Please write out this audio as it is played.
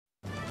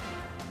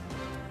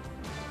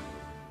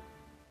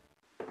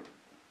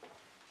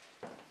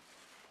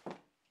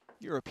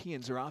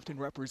Europeans are often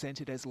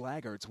represented as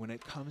laggards when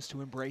it comes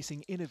to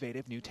embracing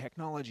innovative new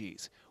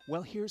technologies.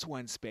 Well, here's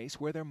one space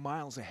where they're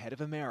miles ahead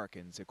of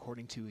Americans,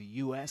 according to a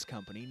U.S.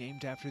 company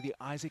named after the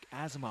Isaac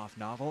Asimov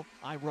novel,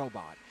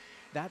 iRobot.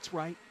 That's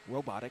right,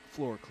 robotic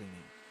floor cleaning.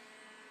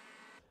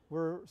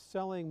 We're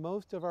selling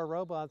most of our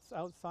robots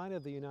outside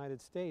of the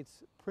United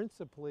States,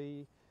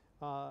 principally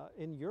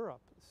in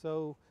Europe.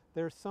 So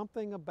there's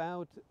something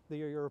about the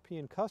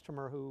European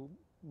customer who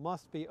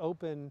must be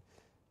open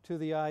to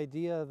the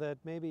idea that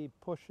maybe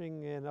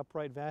pushing an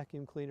upright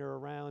vacuum cleaner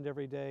around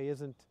every day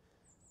isn't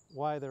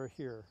why they're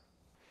here.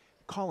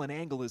 Colin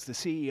Angle is the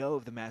CEO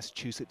of the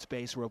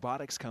Massachusetts-based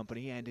robotics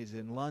company and is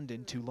in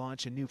London to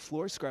launch a new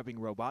floor-scrubbing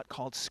robot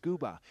called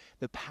Scuba.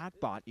 The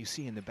PackBot you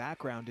see in the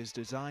background is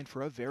designed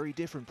for a very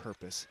different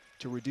purpose,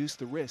 to reduce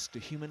the risk to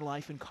human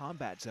life in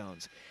combat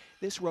zones.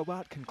 This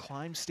robot can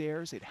climb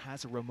stairs, it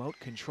has a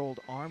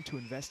remote-controlled arm to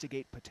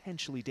investigate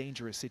potentially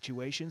dangerous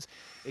situations.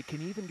 It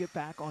can even get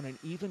back on an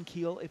even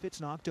keel if it's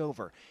knocked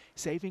over.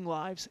 Saving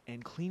lives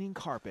and cleaning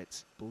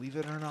carpets. Believe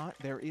it or not,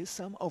 there is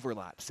some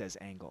overlap, says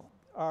Angle.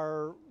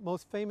 Our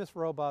most famous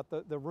robot,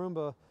 the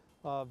Roomba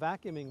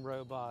vacuuming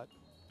robot,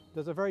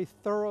 does a very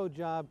thorough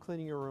job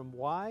cleaning your room.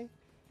 Why?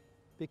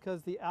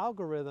 Because the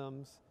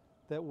algorithms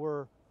that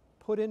were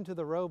put into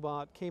the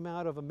robot came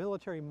out of a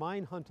military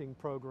mine hunting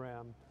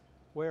program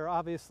where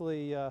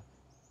obviously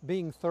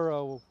being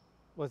thorough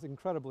was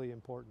incredibly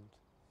important.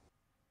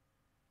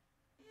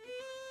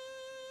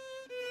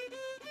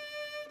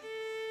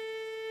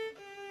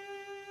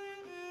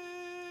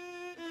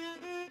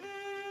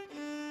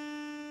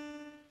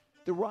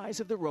 The rise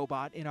of the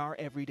robot in our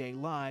everyday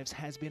lives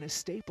has been a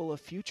staple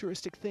of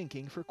futuristic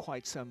thinking for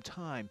quite some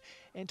time,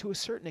 and to a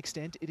certain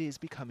extent it is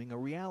becoming a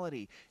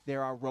reality.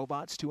 There are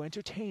robots to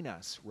entertain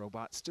us,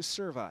 robots to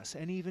serve us,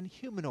 and even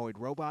humanoid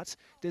robots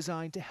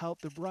designed to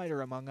help the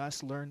brighter among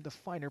us learn the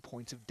finer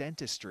points of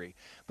dentistry.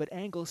 But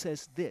Angle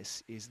says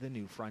this is the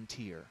new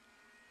frontier.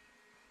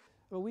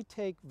 Well, we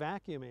take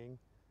vacuuming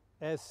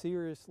as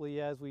seriously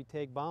as we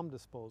take bomb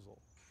disposal.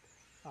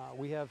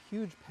 We have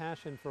huge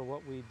passion for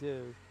what we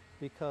do,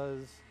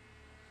 because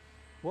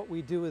what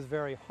we do is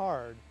very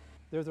hard.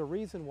 There's a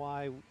reason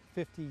why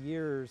 50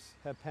 years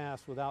have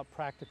passed without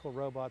practical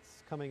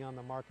robots coming on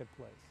the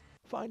marketplace.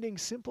 Finding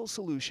simple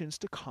solutions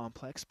to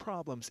complex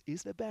problems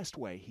is the best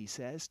way, he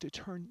says, to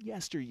turn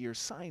yesteryear's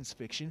science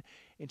fiction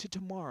into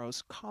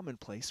tomorrow's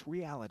commonplace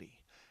reality.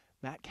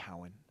 Matt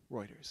Cowan,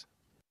 Reuters.